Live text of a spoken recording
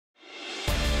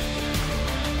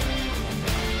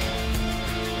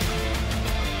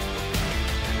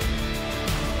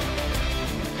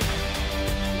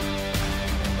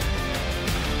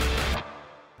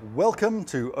Welcome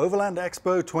to Overland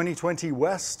Expo 2020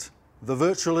 West, the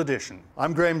virtual edition.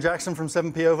 I'm Graham Jackson from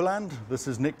 7P Overland. This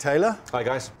is Nick Taylor. Hi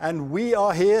guys. And we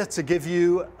are here to give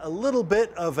you a little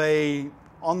bit of a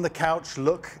on-the-couch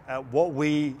look at what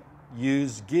we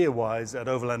use gear-wise at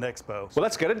Overland Expo. Well,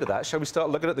 let's get into that. Shall we start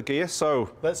looking at the gear? So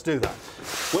let's do that.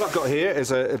 What I've got here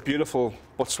is a beautiful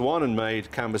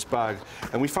Botswanan-made canvas bag,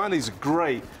 and we find these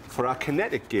great for our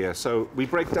kinetic gear. So we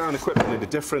break down equipment into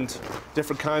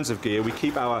different kinds of gear. We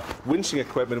keep our winching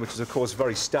equipment, which is of course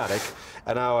very static,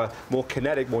 and our more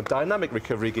kinetic, more dynamic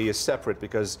recovery gear separate,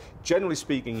 because generally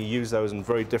speaking you use those in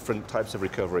very different types of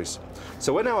recoveries.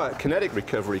 So in our kinetic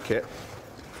recovery kit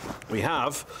we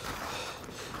have,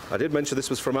 I did mention this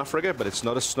was from Africa, but it's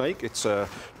not a snake, it's a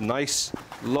nice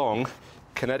long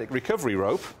kinetic recovery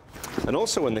rope. And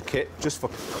also in the kit, just for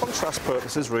contrast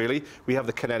purposes really, we have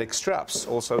the kinetic straps,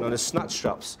 also known as snatch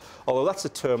straps, although that's a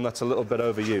term that's a little bit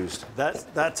overused.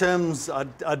 That term's,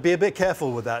 I'd be a bit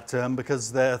careful with that term,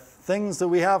 because there are things that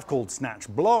we have called snatch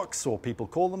blocks, or people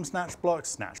call them snatch blocks,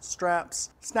 snatch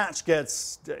straps. Snatch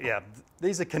gets, yeah,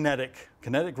 these are kinetic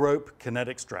rope,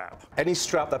 kinetic strap. Any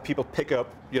strap that people pick up,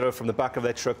 you know, from the back of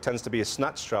their truck tends to be a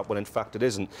snatch strap, when in fact it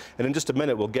isn't. And in just a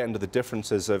minute we'll get into the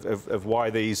differences of why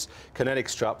these kinetic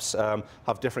straps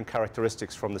have different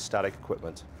characteristics from the static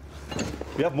equipment.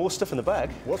 We have more stuff in the bag.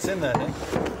 What's in there,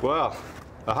 Nick? Well,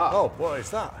 aha. Oh, what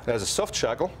is that? There's a soft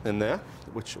shackle in there,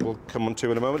 which we'll come on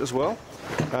to in a moment as well.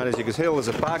 And as you can tell, there's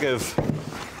a bag of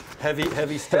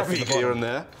heavy stuff heavy gear in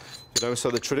there. You know,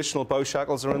 so the traditional bow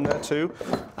shackles are in there too,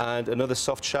 and another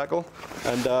soft shackle,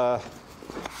 and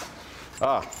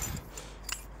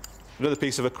another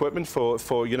piece of equipment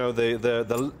for you know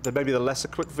maybe the less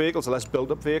equipped vehicles, the less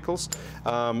built-up vehicles,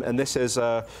 and this is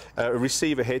a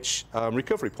receiver hitch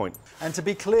recovery point. And to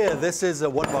be clear, this is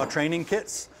one of our training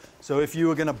kits. So if you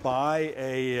were going to buy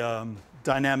a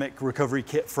dynamic recovery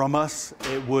kit from us,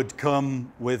 it would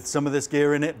come with some of this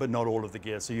gear in it, but not all of the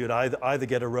gear. So you'd either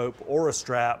get a rope or a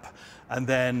strap, and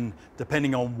then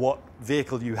depending on what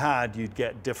vehicle you had, you'd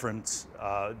get different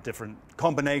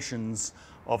combinations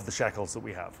of the shackles that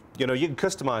we have. You know, you can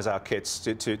customize our kits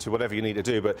to whatever you need to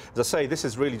do, but as I say, this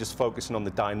is really just focusing on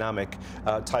the dynamic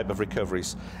type of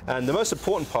recoveries. And the most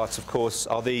important parts, of course,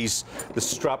 are the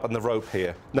strap and the rope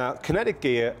here. Now, kinetic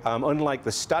gear, unlike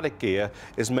the static gear,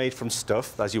 is made from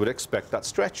stuff, as you would expect, that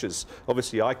stretches.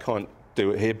 Obviously, I can't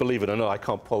do it here, believe it or not, I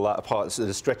can't pull that apart in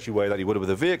a stretchy way that you would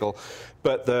with a vehicle.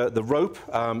 But the rope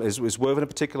is woven a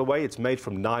particular way. It's made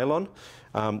from nylon.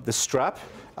 The strap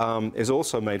is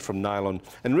also made from nylon.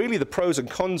 And really the pros and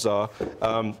cons are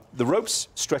the ropes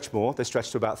stretch more. They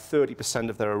stretch to about 30%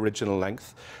 of their original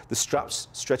length. The straps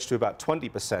stretch to about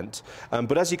 20%.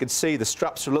 But as you can see, the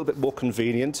straps are a little bit more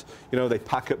convenient. You know, they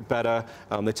pack up better.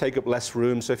 They take up less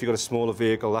room. So if you've got a smaller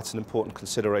vehicle, that's an important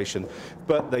consideration.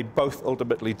 But they both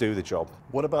ultimately do the job.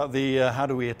 What about the how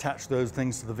do we attach those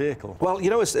things to the vehicle? Well, you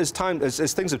know,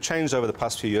 as things have changed over the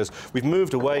past few years, we've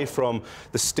moved away from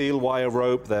the steel wire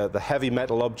rope, the heavy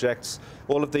metal objects,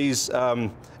 all of these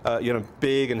you know,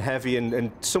 big and heavy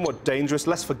and somewhat dangerous,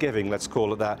 less forgiving, let's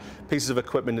call it that, pieces of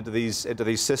equipment into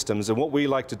these systems. And what we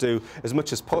like to do as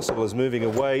much as possible is moving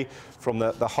away from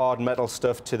the hard metal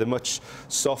stuff to the much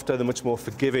softer, the much more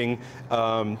forgiving,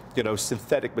 you know,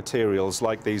 synthetic materials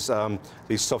like these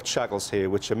soft shackles here,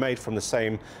 which are made from the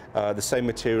same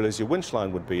material as your winch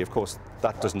line would be. Of course,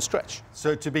 that doesn't stretch.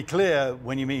 So to be clear,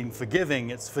 when you mean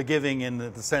forgiving, it's forgiving in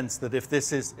the sense that if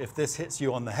this hits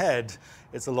you on the head,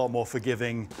 it's a lot more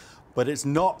forgiving, but it's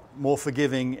not more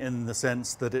forgiving in the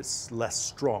sense that it's less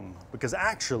strong, because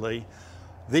actually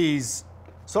these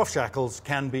soft shackles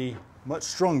can be much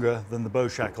stronger than the bow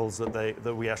shackles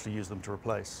that we actually use them to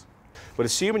replace. But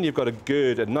assuming you've got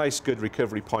a nice good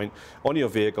recovery point on your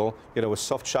vehicle, you know, a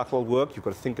soft shackle will work. You've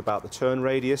got to think about the turn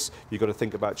radius. You've got to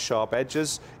think about sharp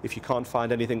edges. If you can't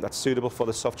find anything that's suitable for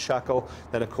the soft shackle,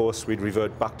 then of course we'd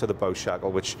revert back to the bow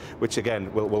shackle, which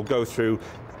again will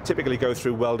typically go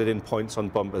through welded in points on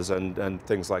bumpers and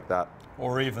things like that.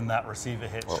 Or even that receiver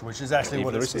hitch, which is actually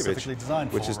what it's specifically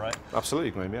designed for, right? Absolutely,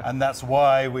 Graham, yeah. And that's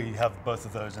why we have both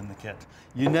of those in the kit.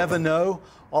 You never know.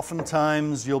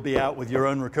 Oftentimes you'll be out with your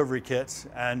own recovery kit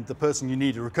and the person you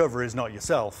need to recover is not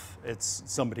yourself, it's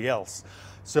somebody else.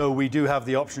 So we do have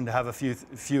the option to have a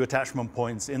few attachment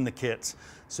points in the kit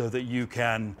so that you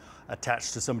can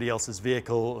attach to somebody else's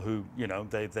vehicle who, you know,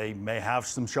 they may have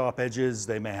some sharp edges,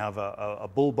 they may have a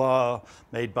bull bar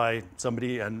made by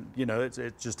somebody, and, you know,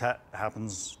 it just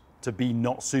happens to be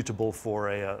not suitable for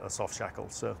a soft shackle.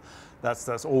 So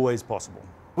that's always possible.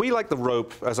 We like the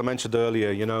rope, as I mentioned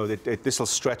earlier, you know, this will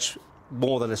stretch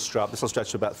more than a strap. This will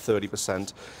stretch to about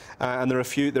 30%. And there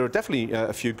are definitely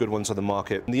a few good ones on the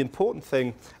market. And the important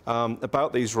thing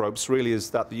about these ropes really is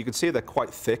that you can see they're quite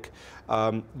thick.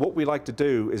 What we like to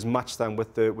do is match them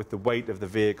with the weight of the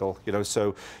vehicle.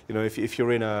 So if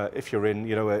you're in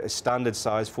a standard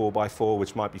size 4x4,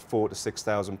 which might be 4,000 to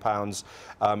 6,000 pounds,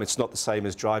 it's not the same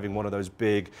as driving one of those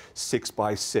big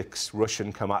 6x6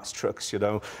 Russian Kamaz trucks.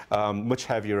 Much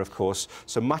heavier, of course.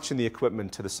 So matching the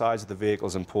equipment to the size of the vehicle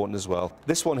is important as well.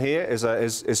 This one here is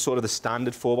sort of the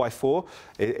standard 4x4.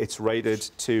 It's rated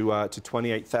to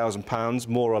 28,000 pounds,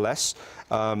 more or less.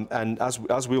 And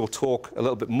as we will talk a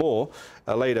little bit more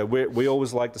later, we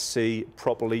always like to see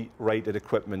properly rated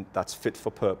equipment that's fit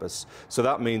for purpose. So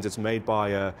that means it's made by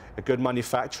a good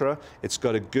manufacturer. It's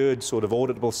got a good sort of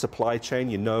auditable supply chain.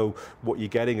 You know what you're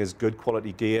getting is good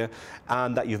quality gear,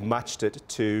 and that you've matched it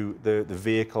to the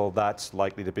vehicle that's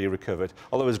likely to be recovered.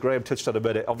 Although, as Graham touched on a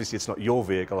bit, obviously it's not your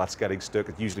vehicle that's getting stuck.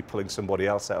 It's usually pulling somebody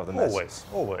else out of the mess.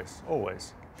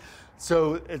 Always.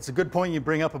 So it's a good point you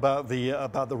bring up about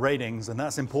the ratings, and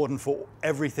that's important for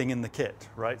everything in the kit,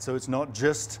 right? So it's not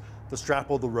just the strap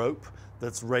or the rope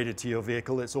that's rated to your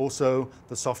vehicle. It's also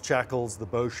the soft shackles, the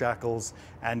bow shackles,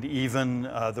 and even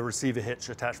the receiver hitch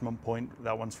attachment point.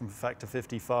 That one's from Factor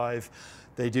 55.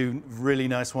 They do really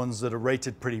nice ones that are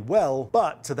rated pretty well,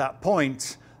 but to that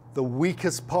point, the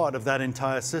weakest part of that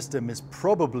entire system is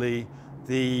probably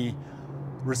the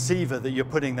receiver that you're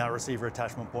putting that receiver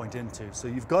attachment point into. So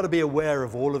you've got to be aware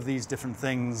of all of these different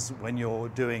things when you're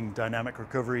doing dynamic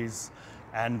recoveries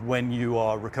and when you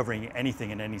are recovering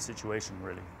anything in any situation,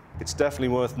 really. It's definitely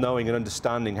worth knowing and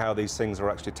understanding how these things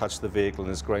are actually attached to the vehicle,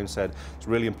 and as Graham said, it's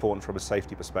really important from a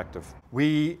safety perspective.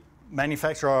 We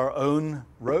manufacture our own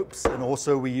ropes, and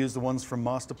also we use the ones from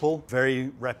Masterpull,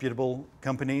 very reputable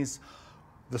companies.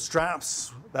 The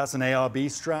straps, that's an ARB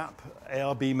strap.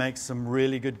 ARB makes some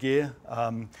really good gear.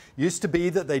 Used to be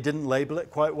that they didn't label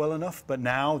it quite well enough, but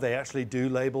now they actually do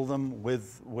label them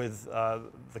with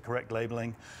the correct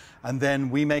labeling. And then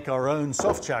we make our own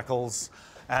soft shackles,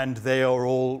 and they are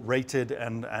all rated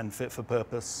and fit for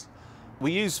purpose.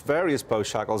 We use various bow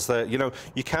shackles. You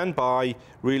can buy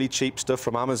really cheap stuff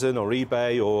from Amazon or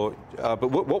eBay, but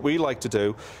what we like to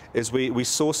do is we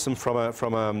source them from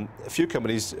a few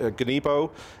companies.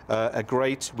 Gunebo are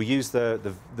great. We use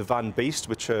the Van Beest,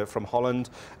 which are from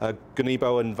Holland.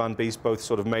 Gunebo and Van Beest both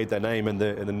sort of made their name in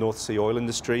the North Sea oil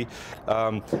industry.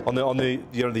 On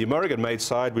the American-made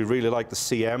side, we really like the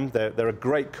CM. They're a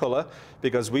great color,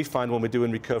 because we find when we're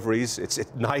doing recoveries, it's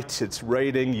at night, it's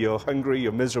raining, you're hungry,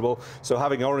 you're miserable. So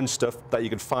having orange stuff that you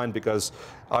can find, because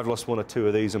I've lost one or two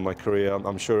of these in my career,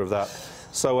 I'm sure of that.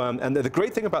 So, and the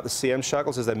great thing about the CM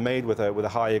shackles is they're made with a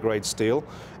higher grade steel.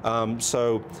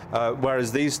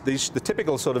 Whereas the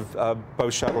typical sort of bow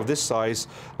shackle of this size,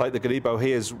 like the Gunebo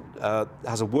here,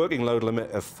 has a working load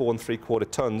limit of 4 3/4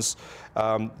 tons.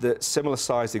 The similar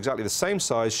size, exactly the same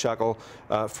size shackle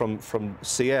from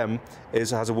CM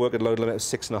has a working load limit of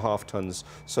 6.5 tons.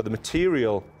 So the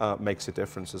material makes a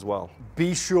difference as well.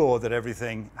 Be sure that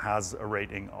everything has a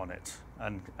rating on it,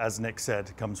 and as Nick said,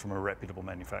 it comes from a reputable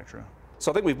manufacturer.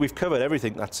 So I think we've covered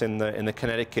everything that's in the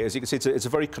Kinetic kit. As you can see, it's a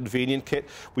very convenient kit.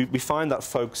 We find that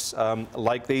folks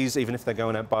like these, even if they're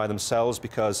going out by themselves,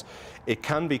 because it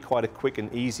can be quite a quick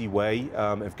and easy way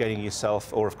of getting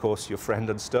yourself, or of course your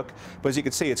friend, unstuck. But as you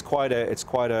can see, it's quite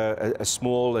a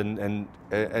small and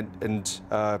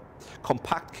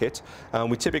compact kit.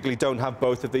 We typically don't have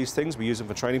both of these things. We use them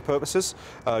for training purposes.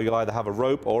 You'll either have a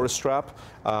rope or a strap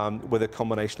with a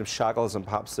combination of shackles and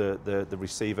perhaps the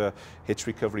receiver hitch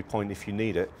recovery point if you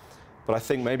need it. But I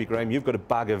think maybe, Graham, you've got a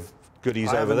bag of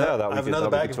goodies over there. I have another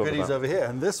bag of goodies over here,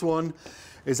 and this one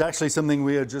is actually something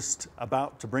we are just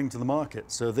about to bring to the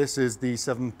market. So this is the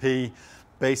 7P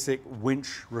basic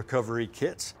winch recovery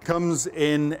kit. Comes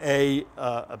in a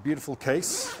beautiful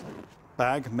case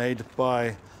bag made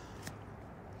by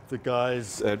the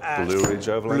guys at Blue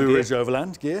Ridge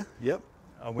Overland Gear. Yep,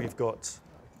 and we've got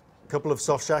a couple of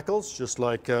soft shackles, just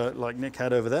like Nick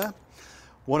had over there.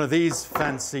 One of these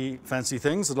fancy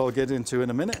things that I'll get into in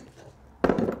a minute.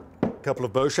 A couple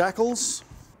of bow shackles,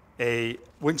 a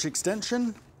winch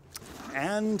extension,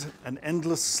 and an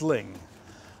endless sling.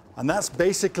 And that's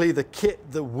basically the kit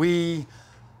that we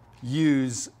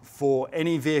use for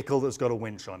any vehicle that's got a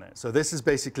winch on it. So this is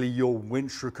basically your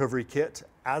winch recovery kit,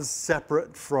 as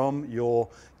separate from your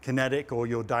kinetic or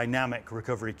your dynamic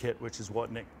recovery kit, which is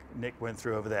what Nick went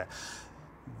through over there.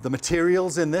 The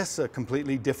materials in this are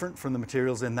completely different from the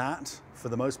materials in that, for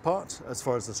the most part, as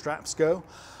far as the straps go,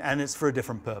 and it's for a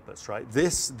different purpose, right?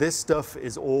 This stuff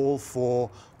is all for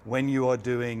when you are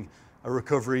doing a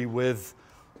recovery with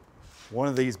one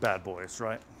of these bad boys,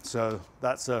 right? So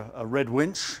that's a red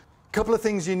winch. Couple of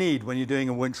things you need when you're doing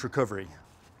a winch recovery.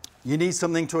 You need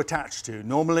something to attach to.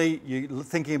 Normally, you're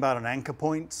thinking about an anchor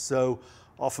point, so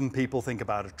often people think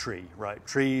about a tree, right?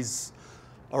 Trees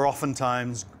are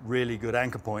oftentimes really good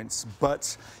anchor points,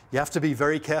 but you have to be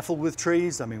very careful with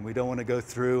trees. I mean, we don't want to go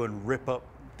through and rip up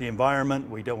the environment.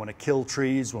 We don't want to kill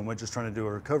trees when we're just trying to do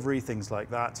a recovery, things like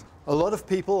that. A lot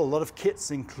of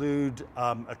kits include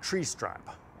a tree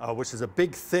strap, which is a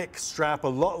big, thick strap, a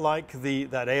lot like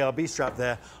that ARB strap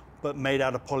there, but made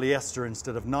out of polyester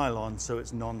instead of nylon, so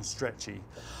it's non-stretchy.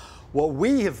 What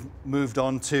we have moved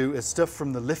on to is stuff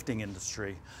from the lifting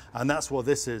industry, and that's what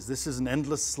this is. This is an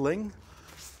endless sling.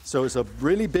 So it's a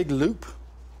really big loop,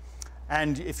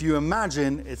 and if you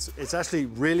imagine, it's actually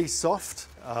really soft.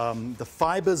 The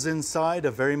fibers inside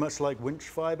are very much like winch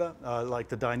fiber, like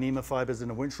the Dyneema fibers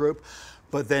in a winch rope,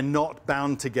 but they're not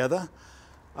bound together.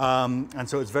 And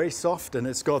so it's very soft, and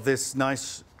it's got this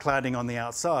nice cladding on the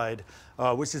outside,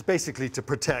 which is basically to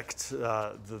protect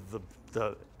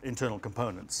the internal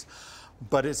components.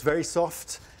 But it's very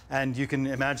soft, and you can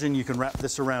imagine you can wrap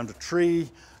this around a tree,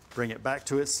 bring it back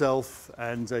to itself,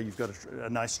 and you've got a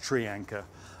nice tree anchor.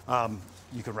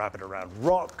 You can wrap it around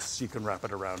rocks, you can wrap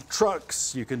it around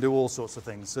trucks, you can do all sorts of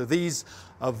things. So these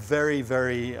are very,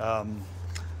 very, I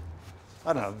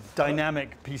don't know,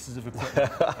 dynamic pieces of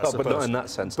equipment, but not in that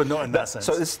sense. But not in that sense.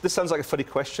 So this sounds like a funny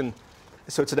question.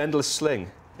 So it's an endless sling?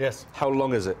 Yes. How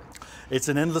long is it? It's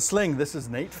an endless sling. This is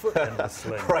an 8-foot endless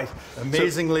sling. Right.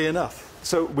 Amazingly enough.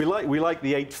 So we like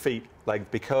the 8 feet, like,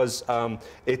 because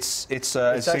it's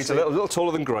a little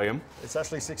taller than Graham. It's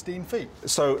actually 16 feet.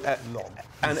 So long.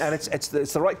 And it's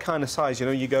the right kind of size. You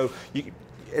know, you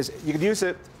can use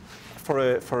it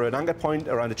for an anchor point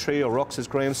around a tree or rocks, as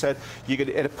Graham said. You could,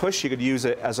 at a push, you could use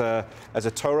it as a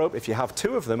tow rope. If you have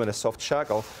two of them in a soft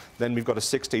shackle, then we've got a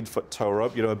 16-foot tow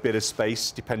rope. You know, a bit of space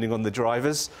depending on the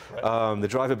drivers. Right. The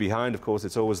driver behind, of course,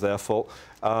 it's always their fault.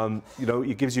 You know,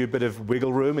 it gives you a bit of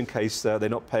wiggle room in case they're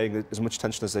not paying as much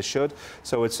attention as they should.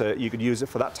 So you could use it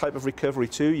for that type of recovery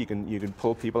too. You can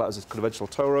pull people out as a conventional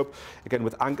tow rope. Again,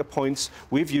 with anchor points,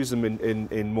 we've used them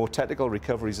in more technical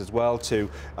recoveries as well to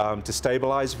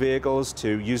stabilize vehicles,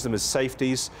 to use them as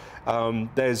safeties.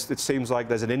 It seems like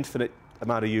there's an infinite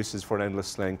amount of uses for an endless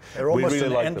sling. They're almost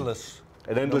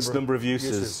an endless number of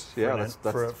uses. Yeah,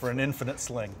 for an infinite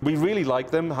sling. We really like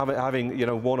them. Having you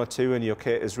know, one or two in your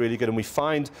kit is really good, and we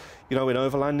find, you know, in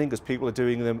overlanding, because people are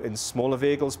doing them in smaller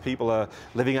vehicles, people are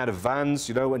living out of vans,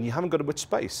 you know, and you haven't got much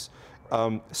space.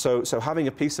 So having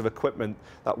a piece of equipment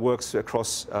that works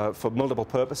across for multiple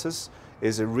purposes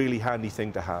is a really handy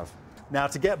thing to have. Now,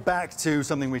 to get back to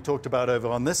something we talked about over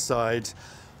on this side,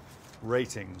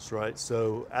 ratings, right?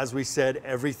 So as we said,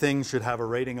 everything should have a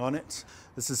rating on it.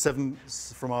 This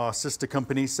is from our sister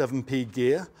company, 7P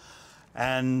Gear,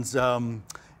 and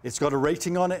it's got a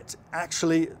rating on it.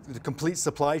 Actually, the complete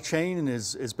supply chain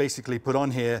is basically put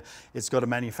on here. It's got a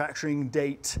manufacturing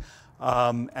date,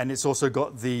 and it's also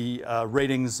got the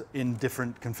ratings in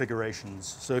different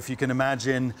configurations. So if you can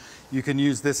imagine, you can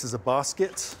use this as a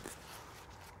basket.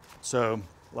 So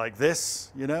like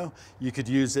this, you know, you could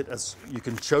use it as, you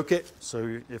can choke it.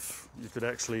 So if you could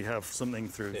actually have something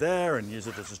through there and use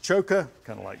it as a choker,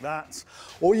 kind of like that.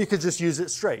 Or you could just use it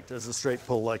straight, as a straight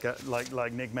pull, like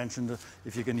Nick mentioned,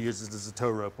 if you can use it as a tow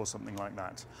rope or something like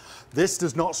that. This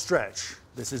does not stretch.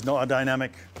 This is not a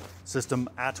dynamic system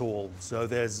at all. So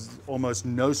there's almost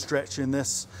no stretch in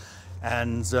this.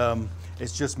 And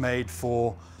it's just made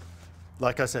for,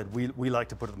 like I said, we like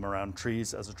to put them around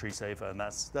trees as a tree saver, and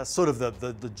that's sort of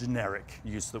the generic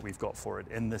use that we've got for it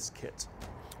in this kit.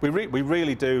 We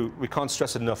really do. We can't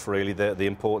stress enough, really, the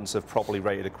importance of properly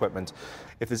rated equipment.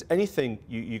 If there's anything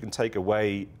you can take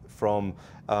away from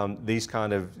these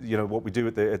kind of, you know, what we do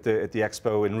at the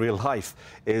expo in real life,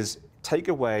 is take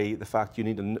away the fact you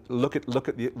need to look at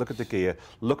the gear,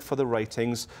 look for the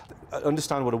ratings,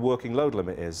 understand what a working load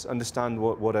limit is, understand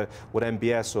what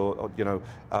MBS or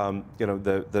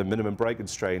the minimum break-in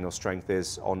strain or strength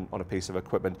is on a piece of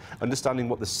equipment, understanding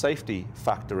what the safety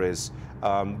factor is,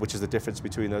 which is the difference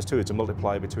between those two. It's a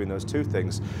multiplier between those two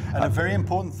things. And a very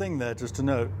important thing there, just to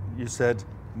note, you said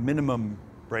minimum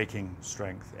braking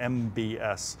strength,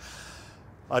 MBS.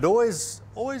 I'd always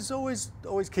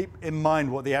keep in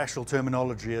mind what the actual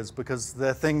terminology is, because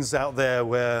there are things out there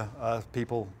where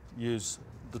people use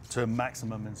the term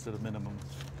maximum instead of minimum.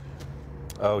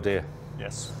 Oh dear.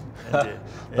 Yes, indeed.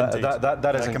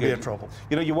 That isn't can good. be a trouble.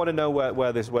 You know, you want to know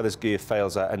where this gear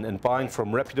fails at, and buying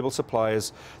from reputable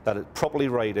suppliers that are properly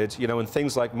rated, you know, and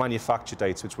things like manufacture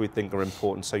dates, which we think are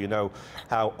important, so you know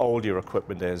how old your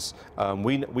equipment is.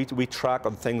 We track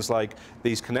on things like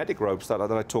these kinetic ropes that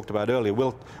I talked about earlier.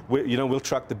 We'll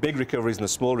track the big recoveries and the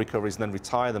small recoveries, and then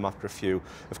retire them after a few.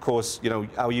 Of course, you know,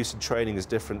 our use in training is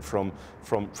different from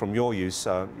your use,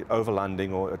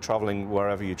 overlanding or traveling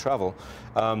wherever you travel.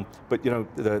 But you know,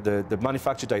 the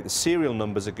manufacture date, the serial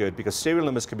numbers are good because serial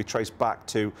numbers can be traced back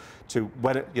to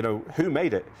when it, you know, who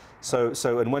made it. So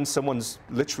and when someone's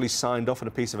literally signed off on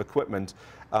a piece of equipment,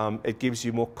 it gives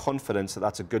you more confidence that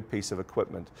that's a good piece of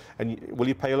equipment. And will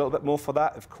you pay a little bit more for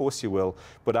that? Of course you will.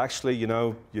 But actually, you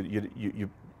know,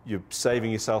 you're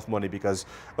saving yourself money because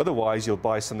otherwise you'll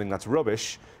buy something that's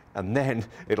rubbish, and then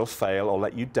it'll fail or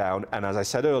let you down. And as I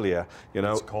said earlier, you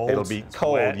know, it'll be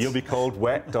cold. Wet. You'll be cold,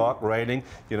 wet, dark, raining.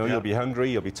 You know, you'll be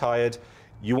hungry, you'll be tired.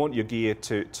 You want your gear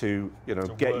to you know,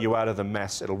 get you out of the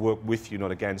mess. It'll work with you,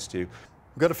 not against you.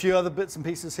 We've got a few other bits and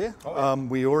pieces here.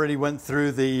 We already went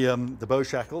through the bow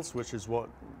shackles, which is what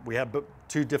we had.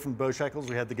 Two different bow shackles.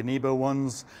 We had the Ganebo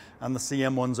ones and the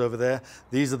CM ones over there.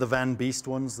 These are the Van Beest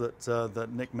ones that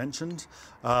Nick mentioned.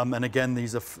 And again,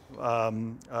 these are 4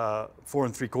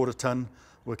 3/4 ton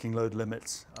working load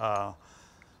limits bow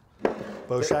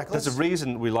shackles. There's a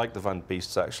reason we like the Van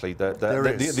Beests, actually.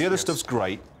 The other stuff's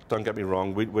great. Don't get me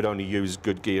wrong. We'd only use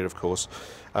good gear, of course.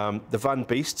 The Van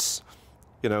Beests,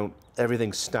 you know,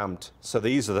 everything's stamped. So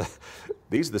these are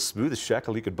the smoothest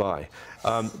shackle you could buy,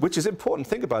 which is important.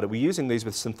 Think about it. We're using these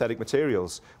with synthetic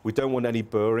materials. We don't want any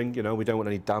burring, you know, we don't want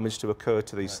any damage to occur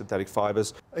to these synthetic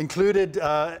fibers. Included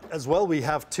as well, we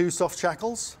have 2 soft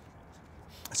shackles.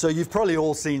 So you've probably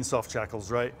all seen soft shackles,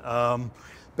 right?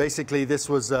 Basically, this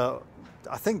was,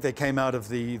 I think they came out of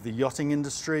the yachting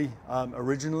industry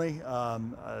originally.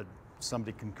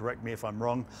 Somebody can correct me if I'm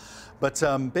wrong. But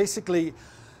basically,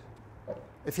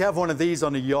 if you have one of these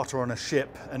on a yacht or on a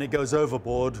ship and it goes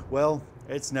overboard, well,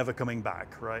 it's never coming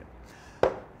back, right?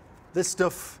 This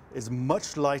stuff is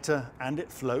much lighter and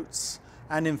it floats.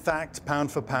 And in fact,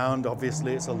 pound for pound,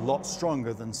 obviously, it's a lot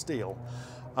stronger than steel.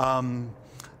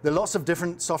 There are lots of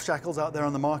different soft shackles out there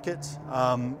on the market.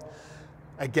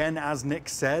 Again, as Nick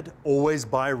said, always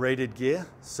buy rated gear.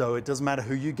 So it doesn't matter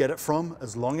who you get it from,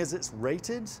 as long as it's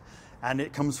rated and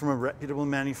it comes from a reputable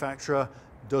manufacturer,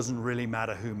 doesn't really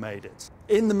matter who made it.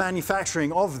 In the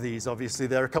manufacturing of these, obviously,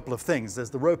 there are a couple of things. There's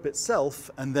the rope itself,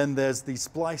 and then there's the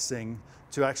splicing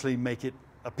to actually make it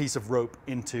a piece of rope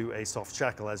into a soft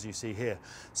shackle, as you see here.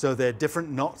 So there are different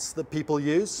knots that people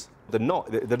use. The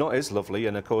knot is lovely,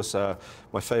 and of course,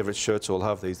 my favourite shirts all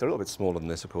have these. They're a little bit smaller than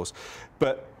this, of course,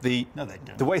 but the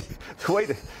way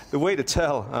to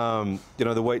tell, you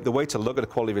know, the way to look at the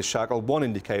quality of a shackle, one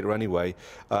indicator anyway,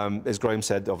 as Graham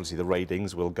said, obviously the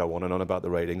ratings. We'll go on and on about the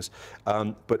ratings,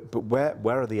 but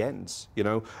where are the ends? You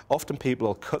know, often people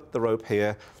will cut the rope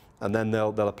here, and then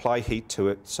they'll apply heat to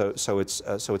it, so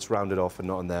it's rounded off and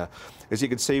not in there. As you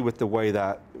can see with the way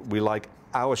that we like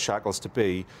our shackles to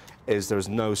be, is there's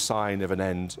no sign of an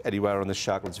end anywhere on the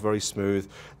shackle. It's very smooth.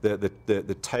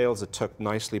 The tails are tucked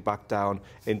nicely back down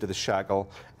into the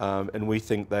shackle, and we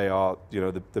think they are, you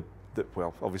know,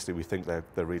 well, obviously we think they're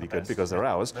really good because they're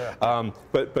ours. Yeah.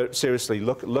 But seriously,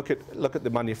 look at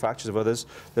the manufacturers of others.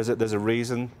 There's a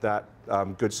reason that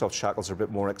good soft shackles are a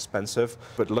bit more expensive.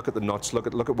 But look at the knots. Look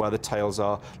at where the tails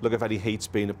are. Look if any heat's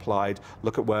been applied.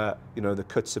 Look at where, you know, the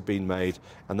cuts have been made,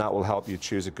 and that will help you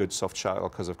choose a good soft shackle.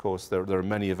 Because of course there are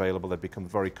many available. They've become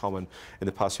very common in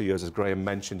the past few years, as Graham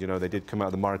mentioned. You know, they did come out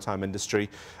of the maritime industry,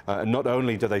 and not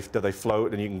only do they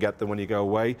float and you can get them when you go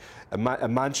away.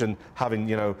 Imagine having,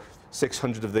 you know,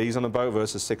 600 of these on a boat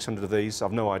versus 600 of these.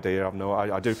 I've no idea.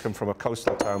 I do come from a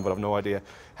coastal town, but I've no idea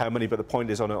how many. But the point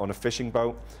is, on a fishing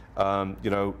boat, you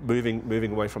know,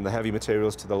 moving away from the heavy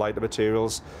materials to the lighter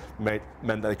materials meant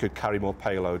that they could carry more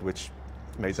payload, which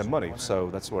made them money. So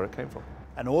that's where it came from.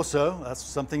 And also, that's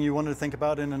something you wanted to think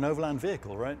about in an overland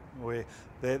vehicle, right?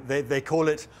 They call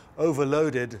it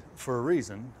overloaded for a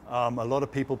reason. A lot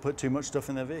of people put too much stuff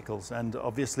in their vehicles, and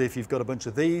obviously if you've got a bunch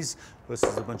of these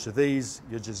versus a bunch of these,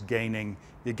 you're gaining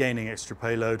extra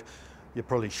payload. You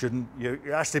probably shouldn't.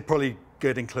 You're actually probably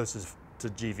getting closer to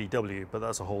GVW, but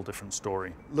that's a whole different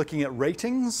story. Looking at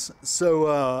ratings,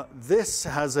 so this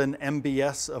has an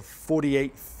MBS of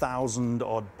 48,000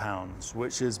 odd pounds,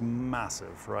 which is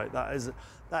massive, right? That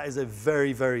is a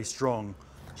very, very strong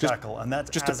shackle, and that's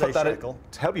just to put that in,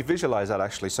 to help you visualize that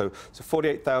actually. So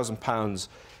 48,000 pounds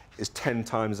is 10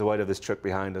 times the weight of this truck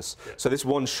behind us. Yeah. So this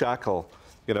one shackle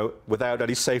without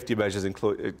any safety measures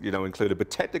included. But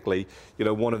technically,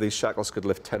 one of these shackles could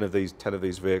lift 10 of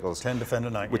these vehicles. 10 Defender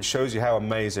 90s. Which shows you how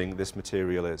amazing this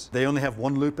material is. They only have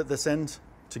one loop at this end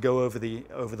to go over the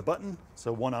button,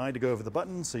 so one eye to go over the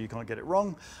button, so you can't get it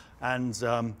wrong. And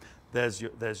there's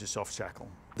your soft shackle.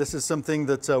 This is something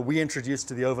that we introduced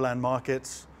to the Overland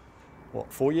market,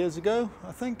 what, 4 years ago,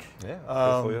 I think? Yeah, 3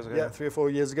 or 4 years ago. Yeah, 3 or 4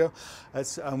 years ago.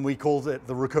 And we called it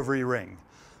the recovery ring.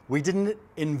 We didn't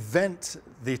invent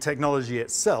the technology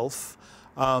itself,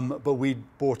 but we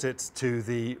brought it to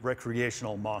the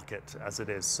recreational market as it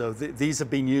is. So these have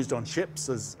been used on ships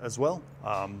as well.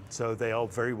 So they are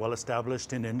very well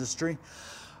established in industry.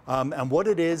 And what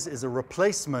it is a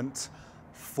replacement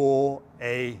for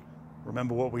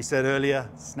remember what we said earlier,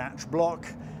 snatch block,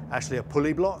 actually a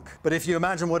pulley block. But if you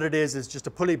imagine what it is just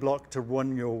a pulley block to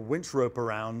run your winch rope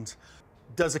around.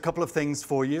 Does a couple of things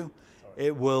for you.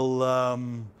 It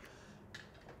will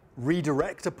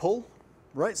redirect a pull,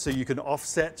 right? So you can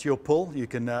offset your pull. You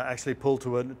can actually pull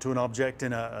to an object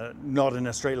not in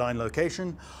a straight line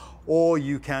location, or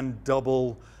you can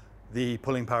double the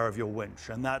pulling power of your winch.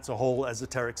 And that's a whole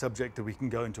esoteric subject that we can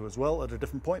go into as well at a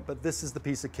different point, but this is the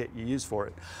piece of kit you use for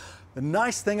it. The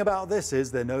nice thing about this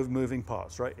is there are no moving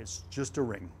parts, right? It's just a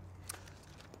ring.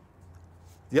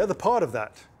 The other part of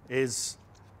that is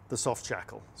the soft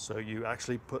shackle. So you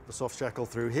actually put the soft shackle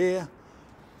through here,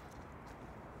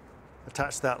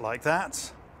 attach that like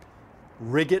that,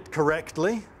 rig it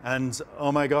correctly, and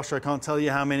oh my gosh, I can't tell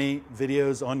you how many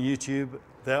videos on YouTube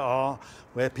there are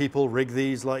where people rig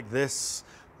these like this,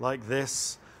 like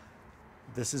this.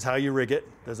 This is how you rig it.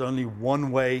 There's only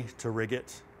one way to rig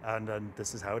it, and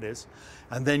this is how it is.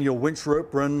 And then your winch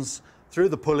rope runs through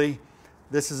the pulley.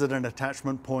 This is at an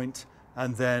attachment point,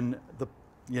 and then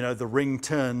the ring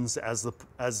turns as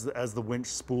the winch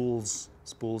spools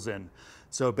in.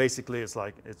 So basically,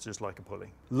 it's just like a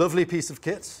pulley. Lovely piece of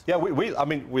kit. Yeah, I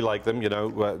mean, we like them,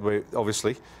 we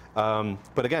obviously.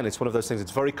 But again, it's one of those things.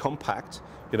 It's very compact.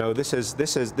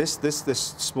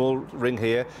 This small ring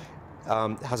here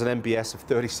has an MBS of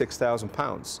 36,000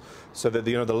 pounds. So that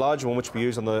the larger one, which we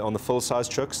use on the full-size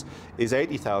trucks, is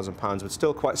 80,000 pounds, but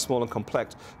still quite small and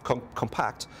compact.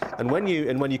 And when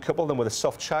you couple them with a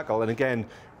soft shackle, and again,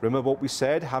 remember what we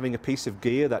said, having a piece of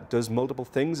gear that does multiple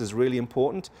things is really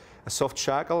important. A soft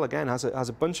shackle, again, has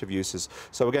a bunch of uses.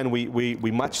 So again,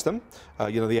 we match them.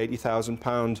 The 80,000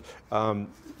 pound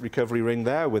recovery ring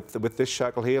there with this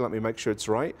shackle here. Let me make sure it's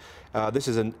right. This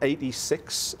is an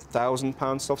 86,000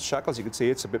 pound soft shackle. As you can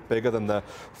see, it's a bit bigger than the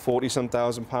 40-some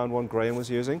thousand pound one Graham was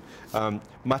using.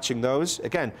 Matching those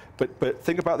again, but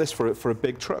think about this for a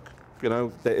big truck.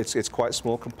 It's quite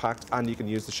small, compact, and you can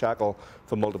use the shackle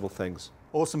for multiple things.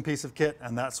 Awesome piece of kit,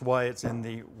 and that's why it's in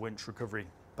the winch recovery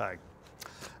bag.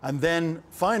 And then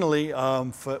finally,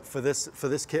 for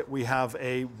this kit, we have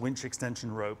a winch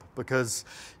extension rope, because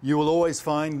you will always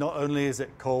find not only is it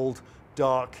cold,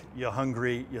 dark, you're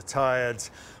hungry, you're tired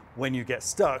when you get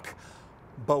stuck,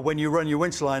 but when you run your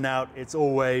winch line out, it's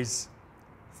always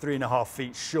 3.5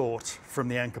 feet short from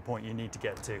the anchor point you need to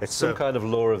get to. It's some kind of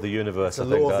law of the universe, I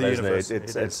think, isn't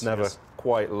it? It's never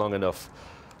quite long enough.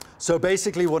 So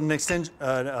basically, what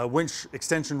a winch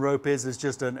extension rope is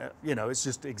just it's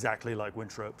just exactly like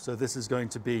winch rope. So this is going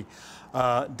to be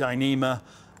Dyneema,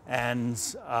 and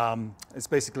it's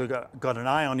basically got an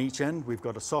eye on each end. We've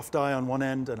got a soft eye on one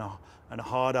end and a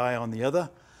hard eye on the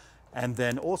other. And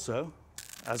then also,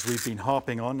 as we've been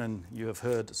harping on, and you have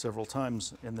heard several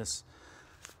times in this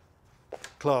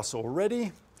class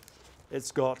already,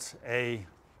 it's got a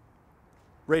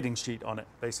rating sheet on it,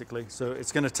 basically. So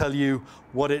it's going to tell you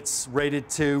what it's rated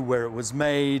to, where it was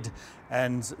made,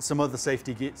 and some other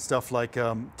safety stuff like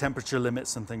temperature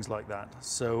limits and things like that.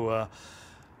 So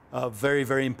very,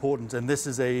 very important. And this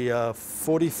is a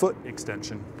 40-foot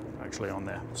extension actually on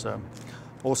there. So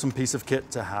awesome piece of kit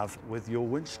to have with your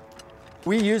winch.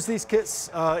 We use these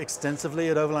kits extensively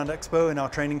at Overland Expo in our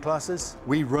training classes.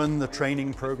 We run the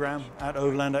training program at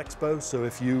Overland Expo, so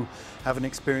if you have an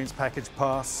experienced package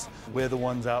pass, we're the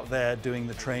ones out there doing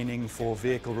the training for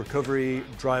vehicle recovery,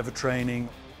 driver training.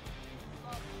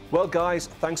 Well guys,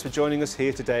 thanks for joining us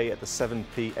here today at the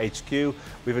 7P HQ.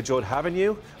 We've enjoyed having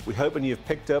you. We hope that you've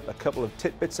picked up a couple of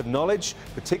tidbits of knowledge,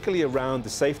 particularly around the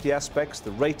safety aspects,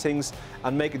 the ratings,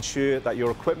 and making sure that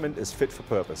your equipment is fit for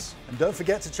purpose. And don't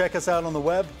forget to check us out on the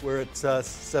web. We're at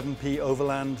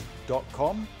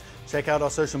 7poverland.com. Check out our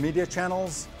social media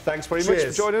channels. Thanks very much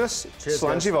for joining us. Cheers,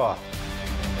 Slàinte mhath.